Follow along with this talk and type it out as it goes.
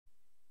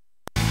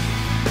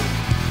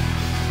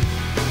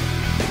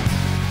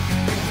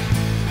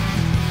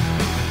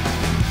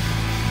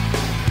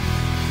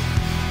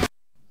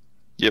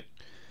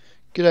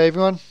G'day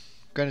everyone,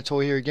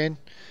 Granitor here again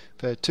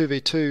for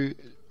 2v2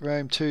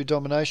 Rome 2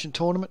 Domination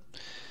Tournament,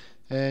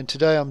 and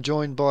today I'm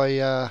joined by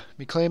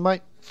my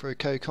clanmate for a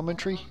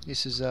co-commentary.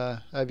 This is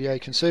AVA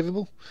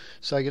Conceivable.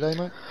 Say g'day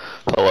mate.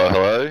 Hello,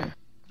 hello.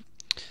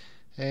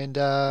 And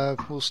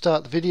we'll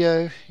start the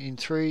video in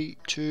 3,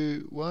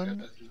 2,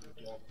 1.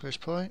 Press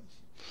play.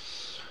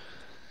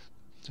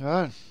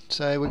 Alright,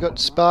 so we've got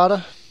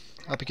Sparta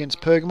up against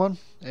Pergamon,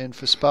 and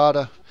for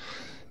Sparta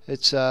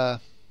it's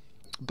Bard,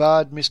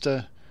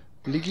 Mr.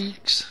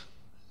 Ligix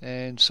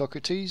and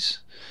Socrates,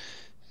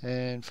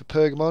 and for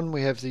Pergamon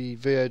we have the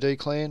VOD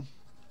clan,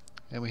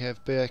 and we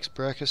have BX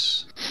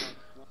Brachus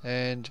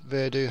and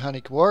Verdu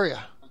Hunnic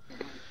Warrior.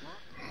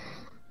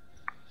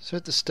 So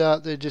at the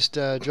start they're just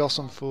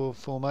jostling for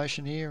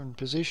formation here and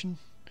position.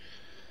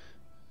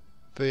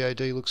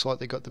 VOD looks like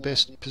they got the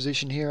best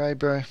position here, eh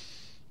bro?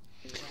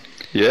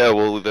 Yeah,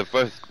 well they've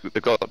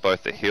got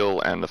both the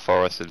hill and the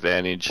forest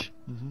advantage,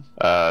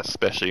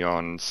 especially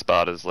on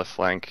Sparta's left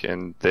flank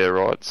and their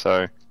right.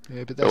 So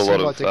yeah, but they seem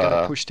like they're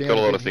going to push down. Got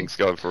a lot of things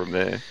going for them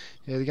there.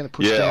 Yeah, they're going to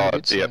push down a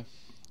bit. So,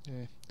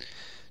 yeah,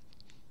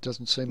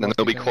 doesn't seem. And like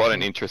there'll be quite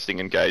an interesting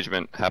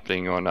engagement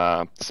happening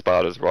on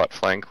Sparta's right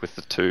flank with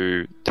the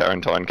two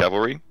Tarentine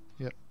cavalry.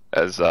 Yep.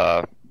 As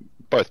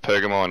both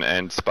Pergamon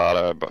and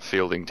Sparta are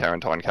fielding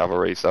Tarentine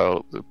cavalry,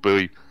 so it'll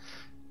be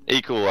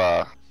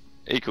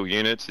equal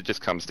units. It just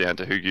comes down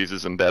to who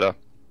uses them better.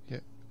 Yeah,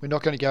 we're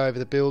not going to go over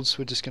the builds.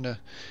 We're just going to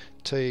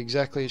tell you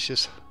exactly. It's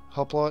just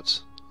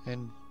hoplites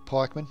and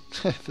pikemen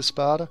for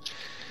Sparta,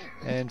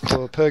 and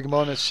for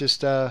Pergamon it's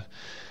just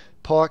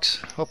pikes,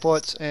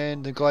 hoplites,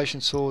 and the Galatian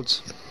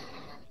swords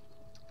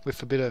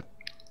with a bit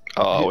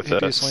of with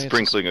a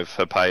sprinkling of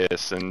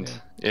Hippias and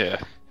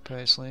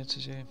Hippias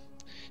lances,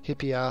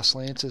 hippie ass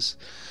lances.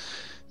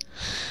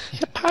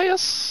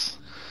 Hippias.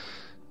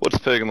 What's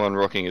Pergamon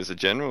rocking as a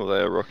general? They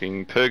are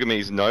rocking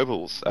Pergamese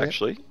nobles,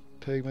 actually.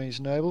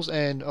 Pergamese nobles,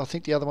 and I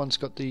think the other one's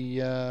got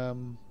the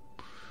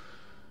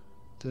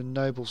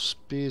noble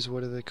spears, or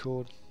what are they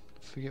called?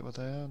 I forget what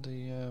they are.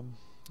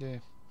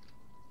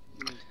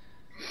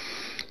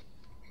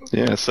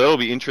 Yeah, so it'll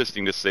be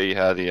interesting to see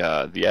how the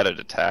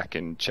added attack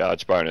and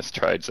charge bonus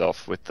trades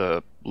off with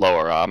the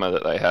lower armor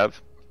that they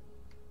have,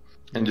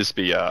 and just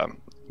be he'll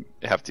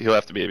have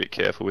to be a bit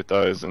careful with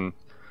those and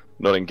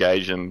not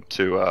engage them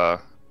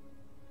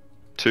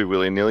too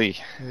willy-nilly.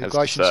 The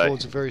Galatian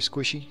swords are very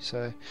squishy,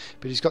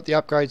 but he's got the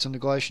upgrades on the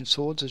Galatian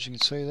swords, as you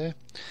can see there,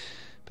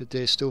 but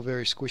they're still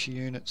very squishy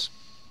units.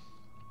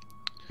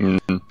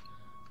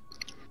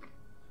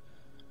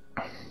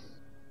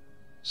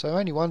 So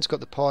only one's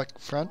got the pike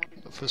front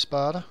for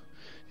Sparta,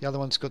 the other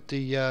one's got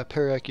the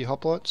Perioki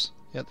hoplites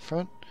out the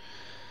front.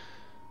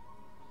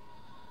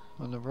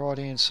 On the right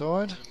hand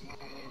side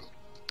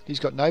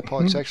he's got no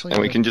pikes actually,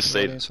 and we can just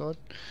see side.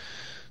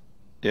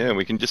 Yeah,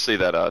 we can just see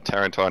that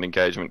Tarentine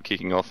engagement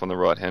kicking off on the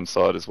right-hand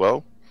side as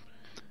well.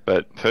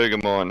 But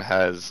Pergamon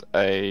has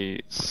a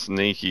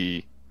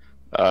sneaky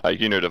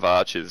unit of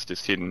archers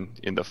just hidden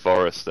in the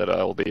forest that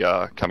will be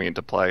coming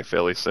into play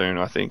fairly soon,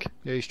 I think.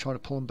 Yeah, he's trying to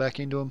pull them back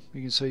into him.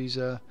 You can see he's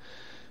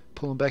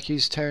pulling back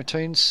his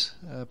Tarentines,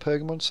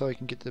 Pergamon, so he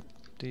can get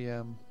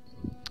the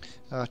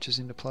archers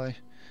into play.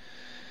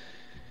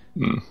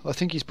 I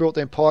think he's brought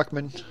them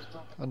pikemen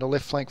on the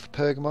left flank for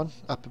Pergamon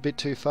up a bit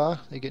too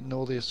far. They're getting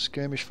all their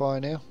skirmish fire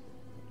now.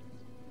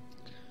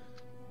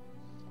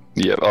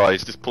 Yeah,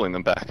 he's just pulling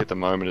them back at the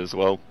moment as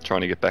well,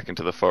 trying to get back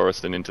into the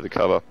forest and into the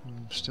cover.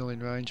 Still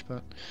in range,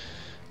 but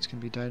it's going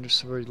to be dangerous.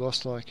 They've already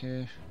lost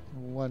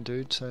one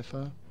dude so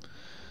far.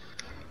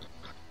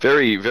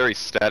 Very, very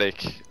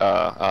static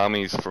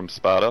armies from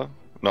Sparta.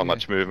 Not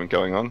much movement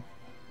going on.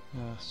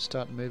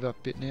 Starting to move up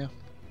a bit now.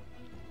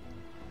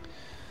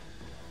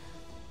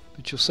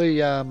 But you'll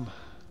see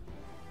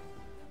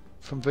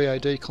from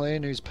VOD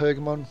clan, who's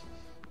Pergamon,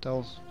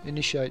 they'll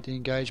initiate the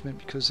engagement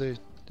because they're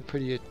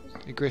pretty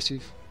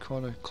aggressive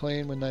kind of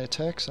clan when they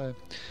attack. So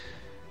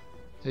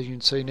as you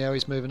can see now,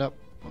 he's moving up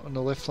on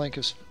the left flank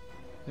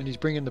and he's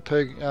bringing the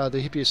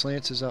Hippias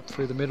lancers up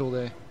through the middle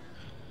there.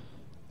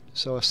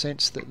 So I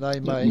sense that they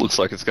may. Looks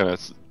like it's going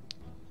to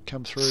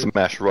come through.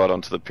 Smash right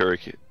onto the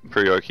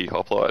Perioki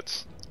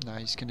hoplites. No,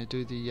 he's going to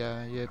do the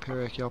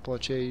Perioki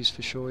hoplites. Yeah, he's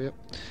for sure. Yep.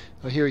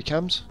 Oh, here he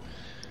comes.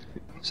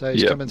 So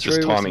he's coming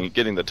through. Just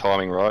getting the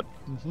timing right.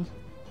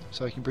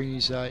 So he can bring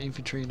his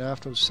infantry in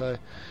afterwards. So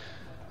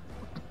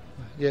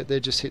yeah, they're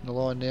just hitting the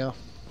line now.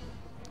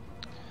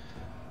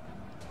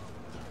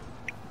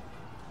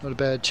 Not a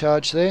bad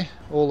charge there,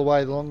 all the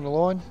way along the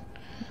line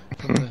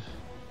from the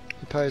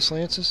Hippias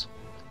lancers.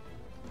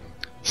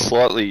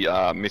 Slightly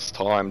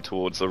mistimed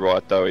towards the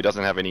right though. He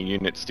doesn't have any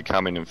units to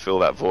come in and fill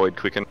that void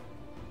quick enough.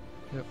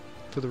 Yep,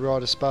 for the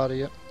right of Sparta.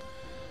 Yep.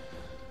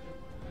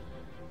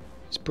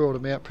 He's brought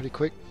him out pretty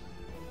quick.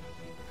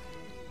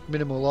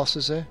 Minimal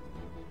losses there.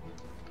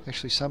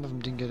 Actually, some of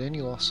them didn't get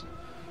any loss.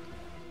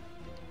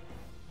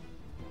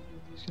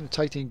 He's going to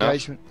take the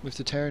engagement with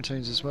the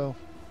Tarentines as well.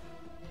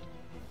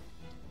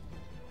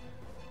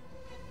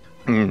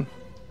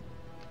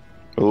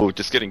 Oh,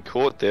 just getting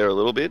caught there a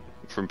little bit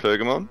from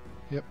Pergamon.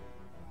 Yep.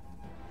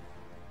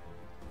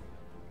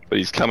 But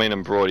he's come in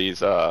and brought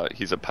his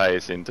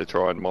Apayas in to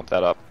try and mop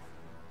that up.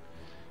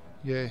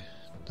 Yeah,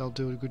 they'll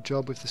do a good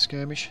job with the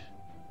skirmish.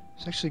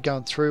 It's actually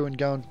going through and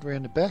going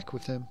around the back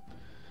with them.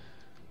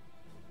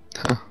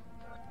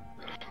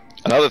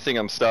 Another thing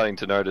I'm starting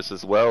to notice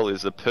as well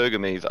is the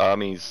Pergamese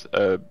armies,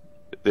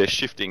 they're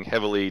shifting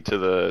heavily to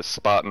the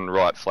Spartan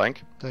right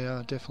flank. They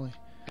are, definitely.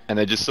 And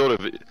they're just sort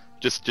of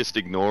just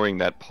ignoring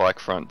that pike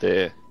front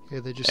there.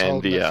 Yeah, they're just and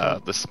holding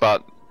that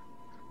front.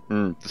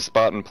 the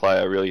Spartan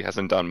player really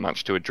hasn't done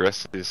much to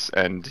address this,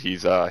 and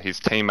his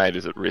teammate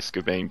is at risk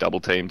of being double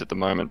teamed at the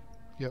moment.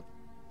 Yep,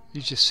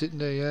 he's just sitting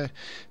there, yeah, a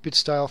bit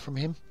stale from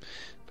him,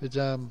 but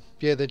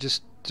yeah, they're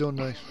just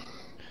doing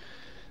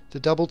the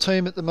double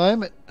team at the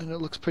moment, and it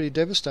looks pretty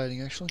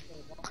devastating actually.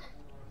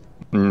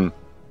 Mm.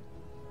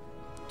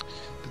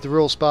 But the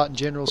Royal Spartan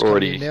General's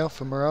coming in now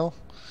for morale.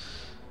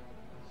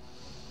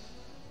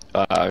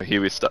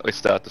 Here we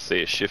start to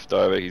see a shift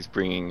over. He's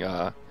bringing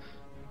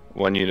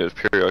one unit of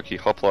Perioki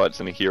Hoplites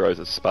and a Heroes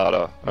of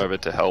Sparta over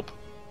to help.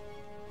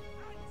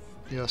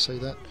 Yeah, I see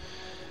that.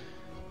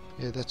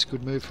 Yeah, that's a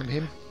good move from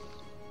him.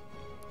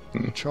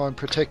 Try and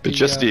protect but the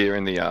just here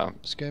in the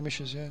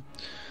skirmishes, yeah.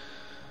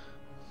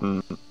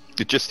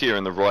 Just here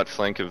in the right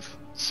flank of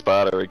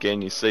Sparta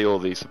again, you see all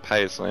these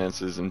Apayas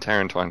Lancers and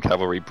Tarentine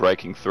cavalry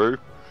breaking through.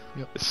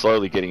 Yep. They're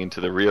slowly getting into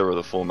the rear of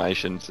the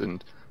formations,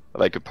 and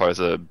they could pose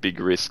a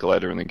big risk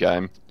later in the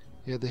game.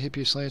 Yeah, the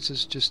Hippias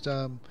Lancers just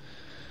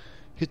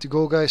hit the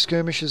Gorgay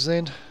skirmishes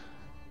then.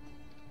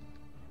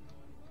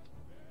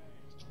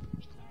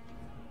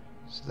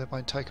 So that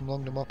won't take them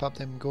long to mop up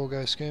them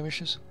Gorgay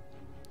skirmishes.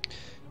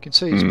 You can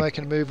see he's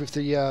making a move with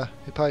the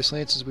Hippias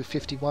Lancers with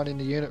 51 in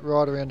the unit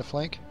right around the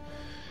flank.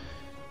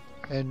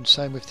 And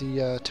same with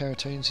the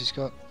Tarentines he's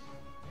got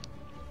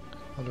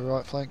on the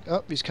right flank.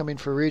 Oh, he's come in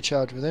for a rear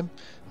charge with them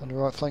on the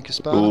right flank of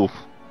Sparta. Ooh.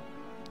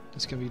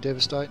 It's going to be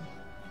devastating.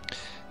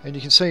 And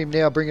you can see him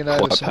now bringing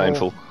over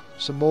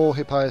some more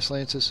Hippias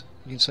Lancers.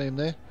 You can see him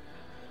there.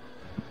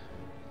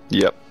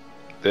 Yep,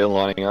 they're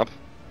lining up.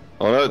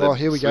 Oh no, they're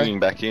here we swinging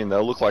back in.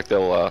 They'll look like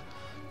they'll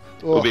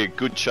will be a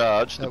good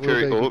charge. That will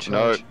be a good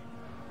charge. No.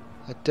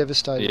 That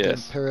devastated them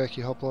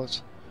Perioki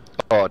Hoplites.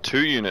 Oh,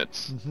 2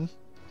 units.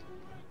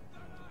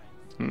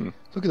 Look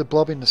at the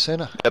blob in the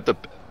centre. At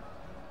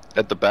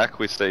the back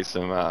we see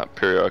some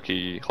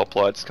Perioki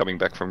Hoplites coming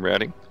back from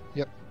routing.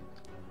 Yep.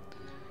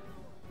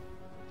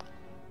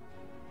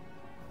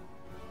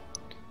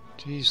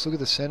 Jeez, look at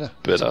the centre.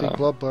 It's a big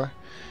blob, bro.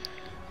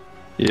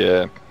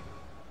 Yeah.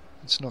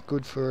 It's not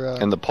good for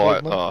and the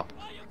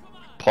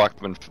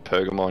pikemen for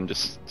Pergamon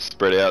just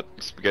spread out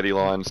spaghetti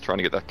lines trying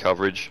to get that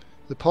coverage.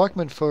 The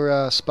pikemen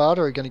for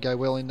Sparta are going to go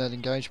well in that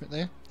engagement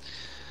there.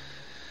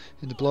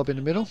 In the blob in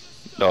the middle.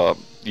 Oh,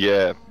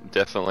 yeah,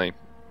 definitely.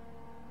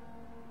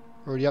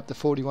 Already up to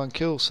 41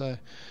 kills, so...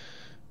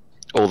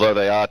 Although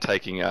they are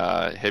taking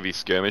heavy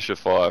skirmisher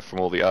fire from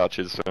all the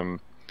archers from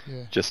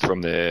just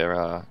from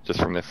their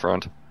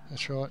front.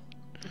 That's right.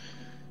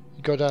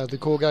 You got the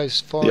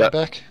Gorgays firing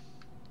back.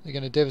 They're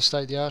going to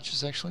devastate the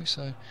archers actually,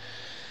 so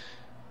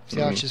if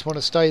the archers want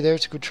to stay there,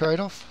 it's a good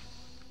trade-off.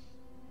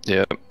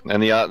 Yeah,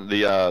 and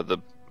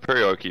the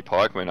Perioki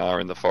pikemen are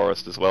in the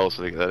forest as well,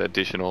 so they get that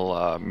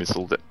additional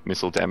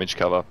missile damage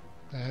cover.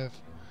 They have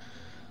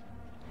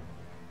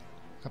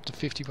up to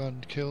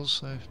 51 kills,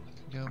 so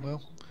going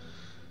well.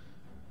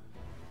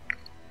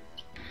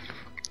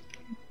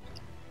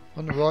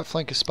 On the right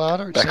flank of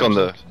Sparta,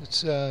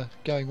 it's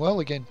going well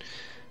again.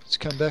 It's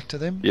come back to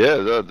them. Yeah,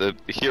 the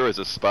Heroes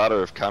of Sparta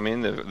have come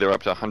in. They're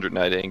up to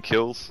 118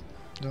 kills.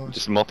 Nice.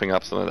 Just mopping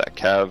up some of that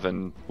cav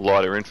and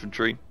lighter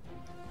infantry.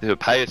 The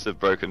Apayas have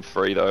broken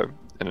free though,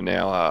 and are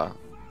now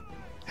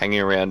hanging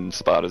around in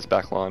Sparta's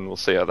backline. We'll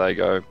see how they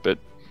go, but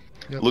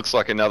looks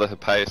like another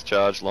Hippias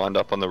charge lined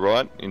up on the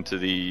right into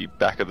the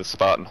back of the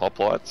Spartan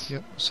hoplites.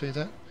 Yep, see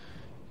that.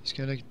 He's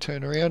going to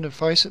turn around and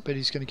face it, but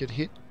he's going to get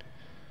hit,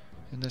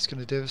 and that's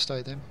going to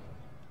devastate them.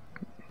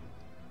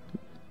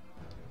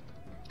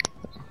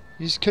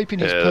 He's keeping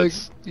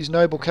his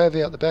noble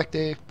cav out the back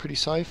there pretty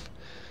safe.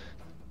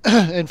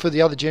 And for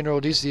the other general,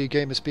 it is the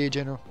Agema Spear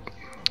General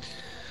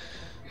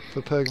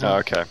for Pergamon. Oh,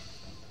 okay.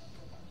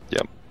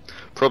 Yep.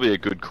 Probably a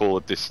good call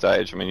at this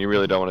stage. I mean, you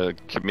really don't want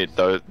to commit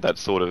that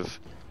sort of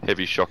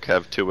heavy shock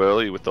cav too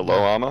early with the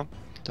low armour.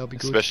 That'll be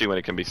good. Especially when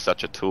it can be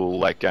such a tool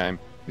late game.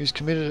 He's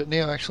committed it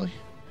now, actually.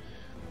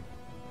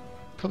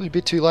 Probably a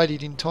bit too late, he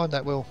didn't time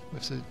that well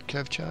with the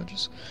cav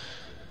charges.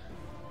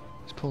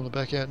 He's pulling it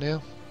back out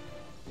now.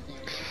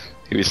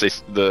 You see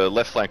the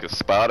left flank of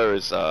Sparta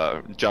is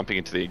jumping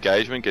into the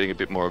engagement, getting a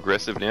bit more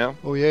aggressive now.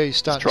 Oh yeah, he's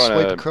starting to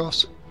sweep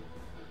across.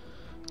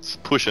 It's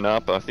pushing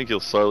up. I think he'll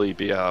slowly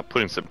be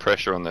putting some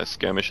pressure on those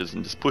skirmishers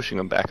and just pushing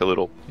them back a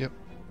little. Yep.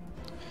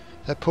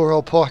 That poor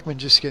old pikeman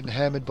just getting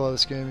hammered by the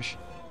skirmish.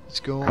 It's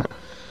gone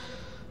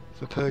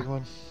for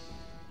Pergamon.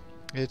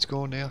 Yeah, it's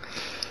gone now.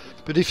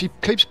 But if he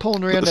keeps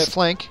pulling around that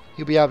flank,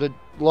 he'll be able to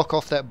lock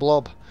off that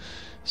blob.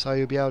 So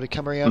he'll be able to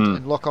come around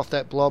and lock off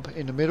that blob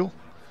in the middle,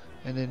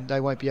 and then they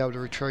won't be able to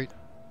retreat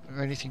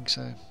or anything.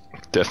 So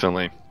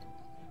definitely.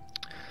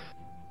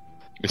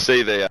 You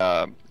see the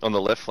on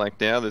the left flank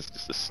now. There's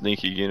just a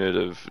sneaky unit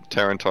of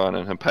Tarentine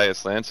and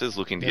Hippeus Lancers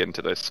looking to get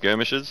into those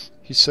skirmishes.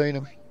 He's seen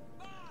them.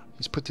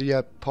 He's put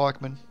the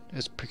pikemen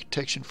as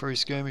protection for his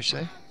skirmish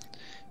there.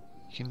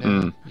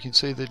 You can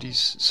see that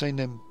he's seen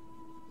them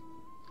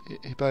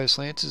Hippeus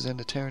Lancers and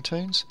the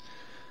Tarentines.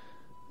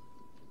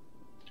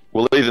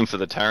 Well, even for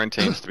the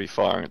Tarentines to be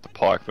firing at the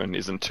pikemen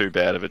isn't too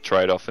bad of a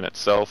trade-off in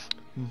itself.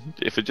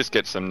 If it just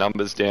gets some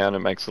numbers down, it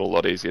makes it a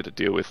lot easier to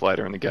deal with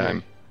later in the game.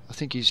 Yeah. I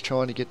think he's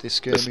trying to get their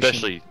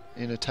skirmish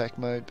in attack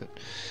mode, but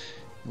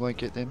he won't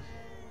get them.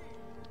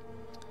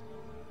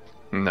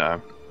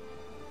 No.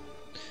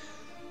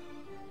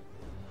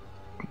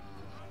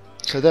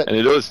 So that, and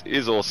it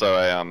is also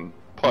a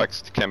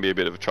pikes can be a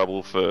bit of a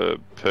trouble for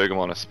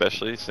Pergamon,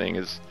 especially seeing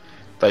as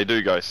they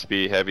do go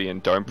spear heavy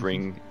and don't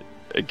bring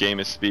a game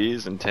of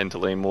spears and tend to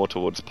lean more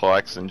towards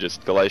pikes and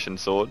just Galatian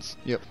swords.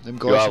 Yep, them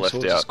you are Galatian left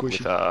swords are out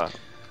squishy.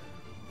 with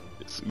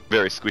it's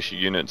very squishy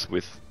units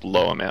with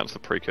low amounts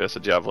of precursor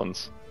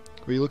javelins.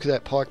 Well, you look at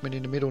that pikeman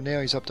in the middle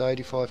now. He's up to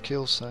 85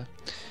 kills, so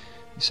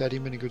he's had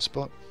him in a good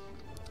spot.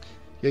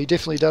 Yeah, he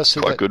definitely does see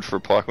Quite that. good for a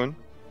pikeman.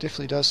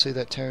 Definitely does see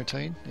that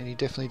Tarentine, and he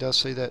definitely does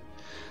see that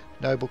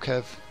noble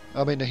cav.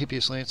 I mean the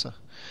Hippeus Lancer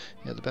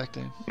at the back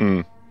there.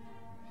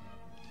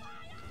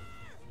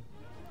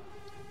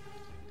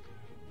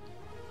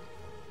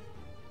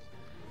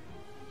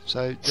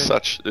 So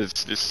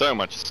there's so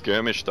much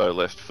skirmish though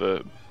left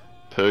for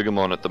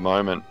Pergamon at the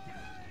moment.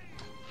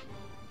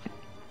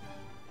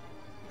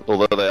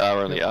 Although they are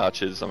only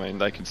archers, I mean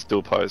they can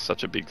still pose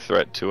such a big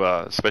threat to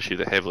especially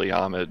the heavily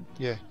armoured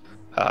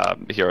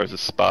heroes of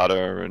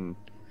Sparta and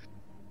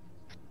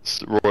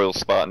Royal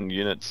Spartan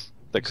units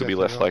that could be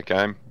left late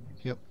game.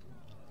 Yep.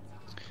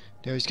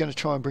 Now he's going to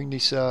try and bring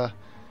this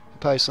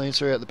Hippeus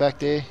Lancer out the back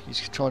there.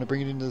 He's trying to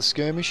bring it into the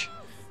skirmish,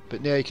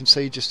 but now you can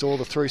see just all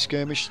the through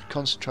skirmish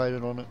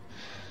concentrated on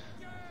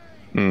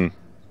it.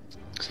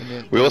 So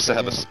we also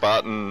have a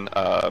Spartan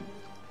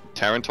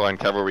Tarentine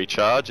cavalry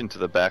charge into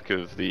the back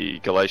of the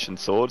Galatian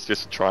swords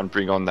just to try and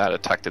bring on that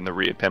attacked in the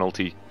rear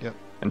penalty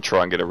and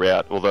try and get a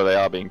rout, although they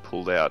are being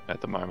pulled out at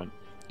the moment.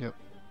 Yep.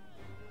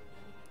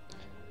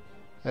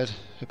 That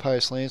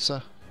Hippeus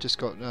Lancer just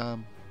got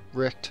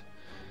wrecked.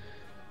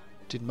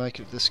 Didn't make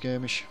it to the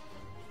skirmish.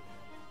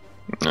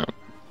 No.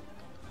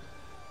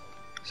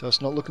 So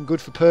it's not looking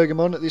good for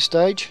Pergamon at this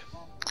stage.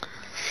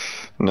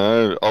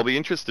 No, I'll be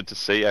interested to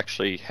see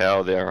actually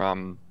how their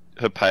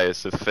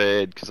Hippeus have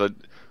fared, because I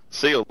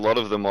see a lot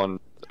of them on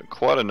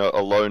quite a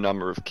low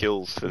number of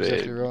kills for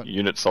their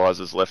unit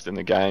sizes left in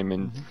the game,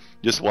 and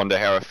just wonder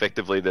how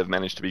effectively they've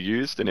managed to be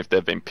used and if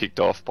they've been picked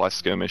off by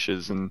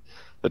skirmishers and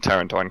the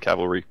Tarentine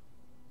cavalry.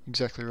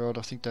 Exactly right,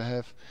 I think they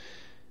have.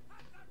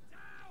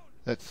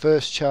 That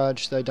first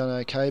charge they done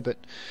okay, but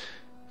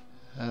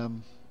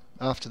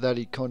after that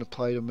he kind of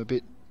played them a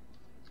bit,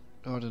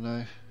 I don't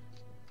know,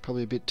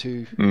 probably a bit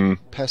too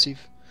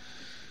passive.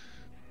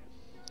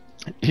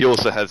 He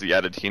also has the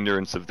added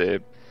hindrance of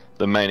the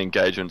main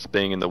engagements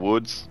being in the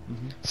woods.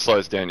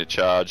 Slows down your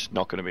charge,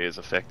 not going to be as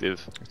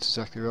effective. That's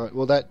exactly right.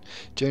 Well, that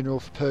general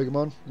for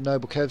Pergamon, the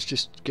Noble Cav's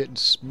just getting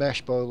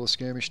smashed by all the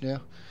skirmish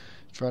now.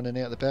 It's running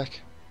out the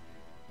back,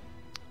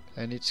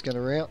 and it's going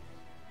to rout.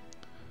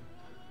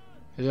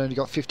 It only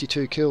got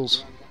 52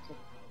 kills,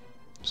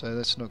 so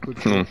that's not good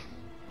for him.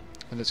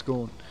 And it's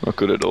gone. Not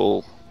good at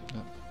all.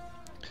 No.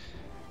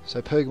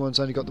 So Pergamon's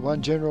only got the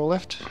one general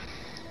left,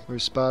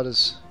 whereas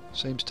Sparta's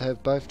seems to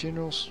have both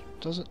generals,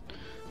 does it?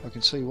 I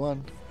can see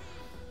one.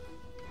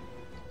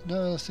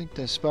 No, I think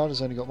that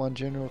Sparta's only got one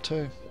general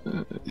too.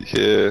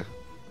 Yeah,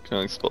 can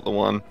only spot the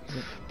one.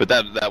 Yep. But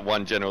that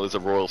one general is a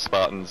Royal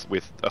Spartans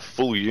with a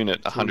full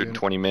unit,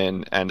 120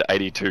 men and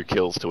 82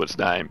 kills to its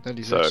name. That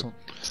is so excellent.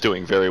 It's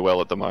doing very well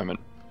at the moment.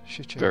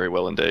 Shit, very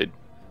well indeed.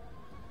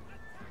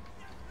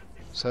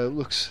 So it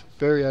looks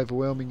very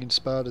overwhelming in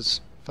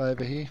Sparta's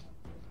favour here.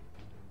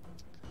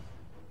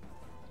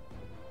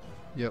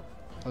 Yep,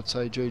 I'd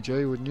say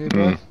GG, wouldn't you,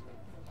 bro?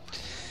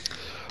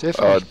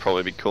 Definitely. I'd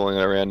probably be calling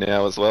it around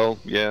now as well,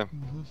 yeah.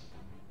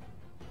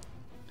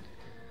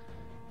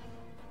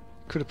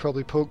 Could have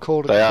probably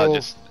called it before,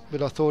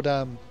 but I thought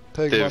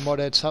Pergamon might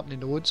add something in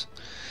the woods.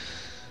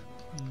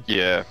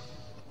 Yeah.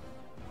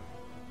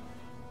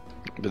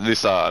 But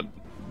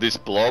this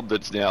blob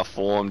that's now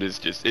formed is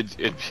just it's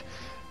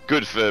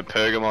good for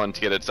Pergamon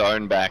to get its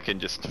own back and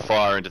just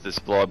fire into this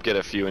blob, get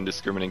a few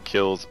indiscriminate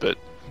kills, but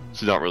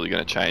it's not really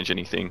going to change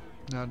anything.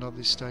 No, not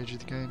this stage of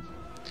the game.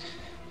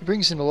 He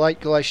brings in a late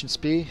Galatian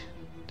spear.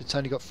 It's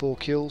only got 4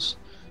 kills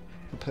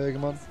for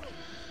Pergamon.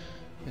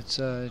 It's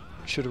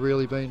should have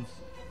really been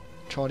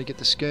trying to get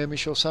the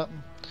skirmish or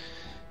something.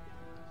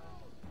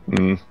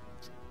 And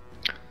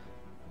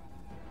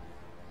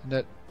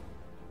that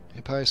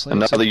Hippeus Lancer.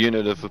 Another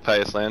unit of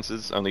Hippeus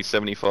Lancers, only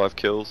 75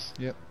 kills.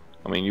 Yep.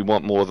 I mean, you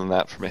want more than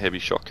that from a heavy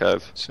shock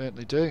cav.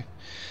 Certainly do.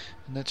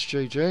 And that's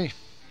GG.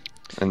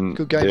 And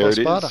good game by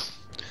Sparta.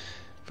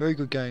 Very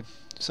good game.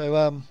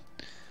 So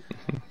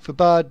for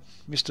Bard,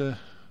 Mr.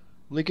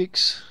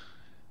 Ligix,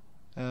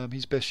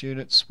 his best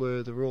units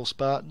were the Royal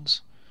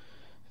Spartans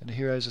and the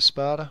Heroes of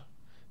Sparta.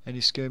 and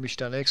his skirmish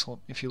done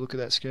excellent. If you look at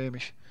that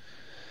skirmish,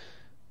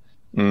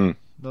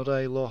 not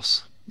a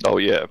loss. Oh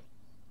yeah.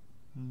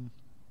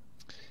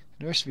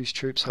 The rest of his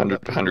troops held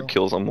up 100 well.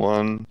 kills on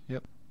one.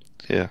 Yep.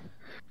 Yeah.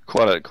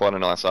 Quite a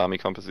nice army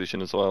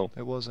composition as well.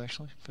 It was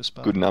actually for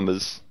Sparta. Good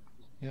numbers.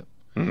 Yep.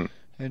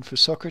 And for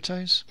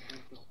Socrates,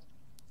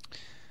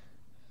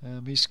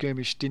 his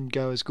skirmish didn't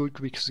go as good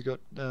because he got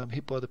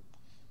hit by the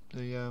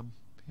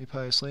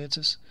Hippias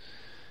Lancers.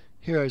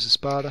 Heroes of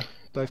Sparta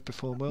both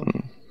perform well.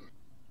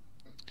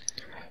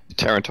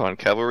 Tarentine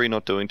cavalry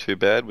not doing too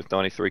bad with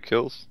 93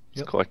 kills.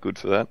 It's quite good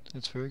for that.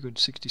 That's very good.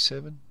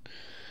 67.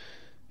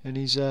 And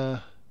his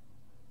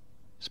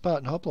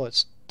Spartan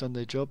hoplites done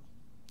their job,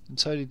 and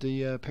so did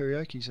the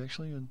Periokes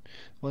actually. And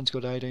one's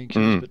got 18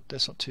 kills, but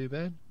that's not too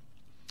bad.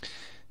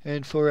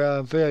 And for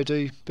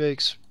VOD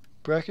Berks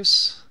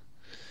Brachus,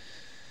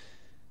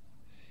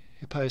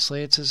 Hippias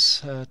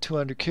Lancers,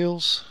 200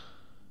 kills.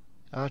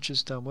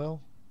 Archers done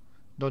well.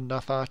 Not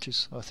enough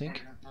archers, I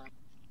think.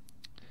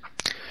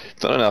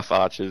 Not enough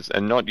archers,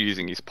 and not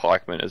using his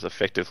pikemen as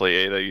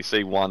effectively either. You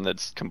see one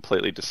that's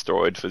completely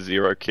destroyed for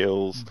 0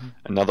 kills,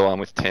 another one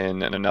with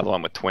 10, and another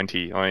one with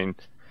 20. I mean,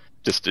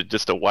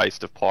 just a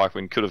waste of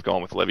pikemen. Could have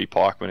gone with levy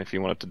pikemen if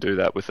you wanted to do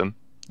that with them.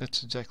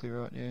 That's exactly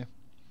right, yeah.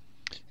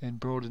 And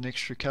brought an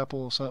extra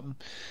couple or something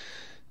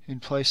in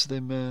place of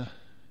them.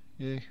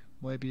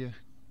 Maybe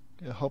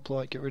a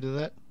hoplite, get rid of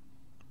that.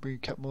 Bring a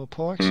couple more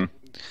pikes.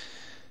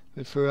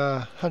 But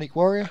for Hunnic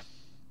Warrior,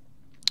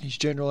 his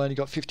general only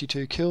got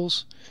 52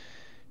 kills.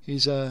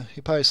 His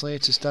Hippias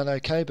Lancers done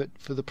okay, but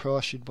for the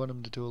price you'd want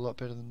him to do a lot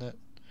better than that.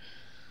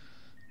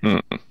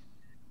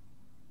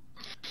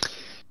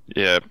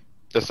 Yeah,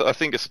 I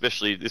think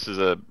especially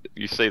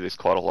you see this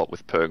quite a lot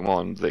with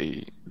Pergamon,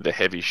 the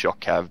heavy shock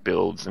cav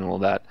builds and all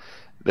that.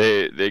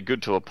 They're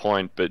good to a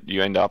point, but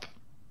you end up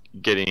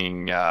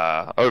getting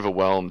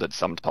overwhelmed at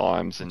some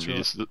times, and you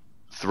just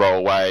throw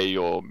away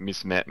or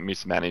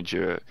mismanage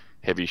your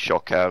heavy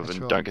shock cav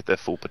and don't get their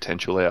full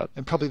potential out.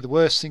 And probably the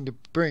worst thing to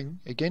bring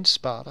against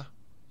Sparta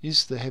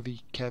is the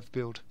heavy cav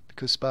build,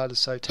 because Sparta's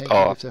so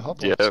tanky with their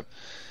hoplites. Yeah.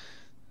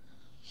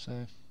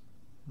 So,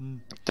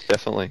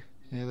 definitely.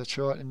 Yeah, that's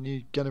right. And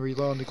you're going to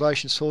rely on the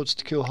Glacian swords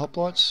to kill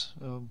hoplites.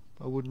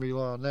 I wouldn't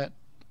rely on that.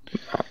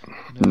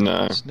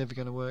 No, it's never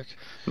going to work.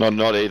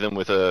 Not even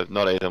with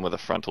a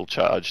frontal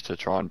charge to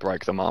try and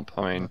break them up.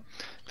 I mean,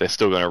 they're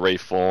still going to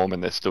reform,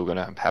 and they're still going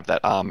to have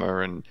that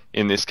armor, and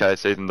in this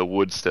case, even the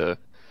woods to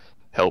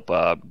help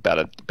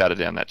batter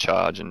down that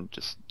charge and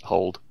just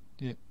hold.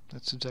 Yeah,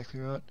 that's exactly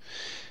right.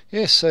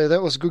 Yes, so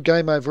that was a good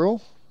game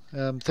overall.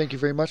 Thank you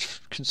very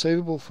much,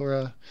 Conceivable,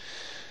 for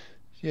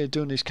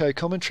doing this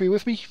co-commentary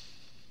with me.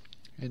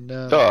 And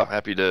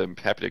happy to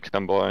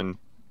come by and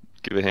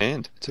give a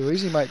hand. Too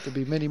easy, mate. There'll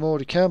be many more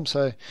to come.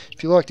 So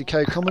if you like the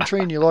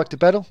co-commentary and you like the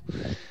battle,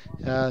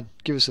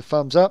 give us a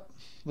thumbs up.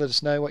 Let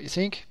us know what you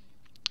think,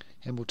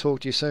 and we'll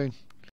talk to you soon.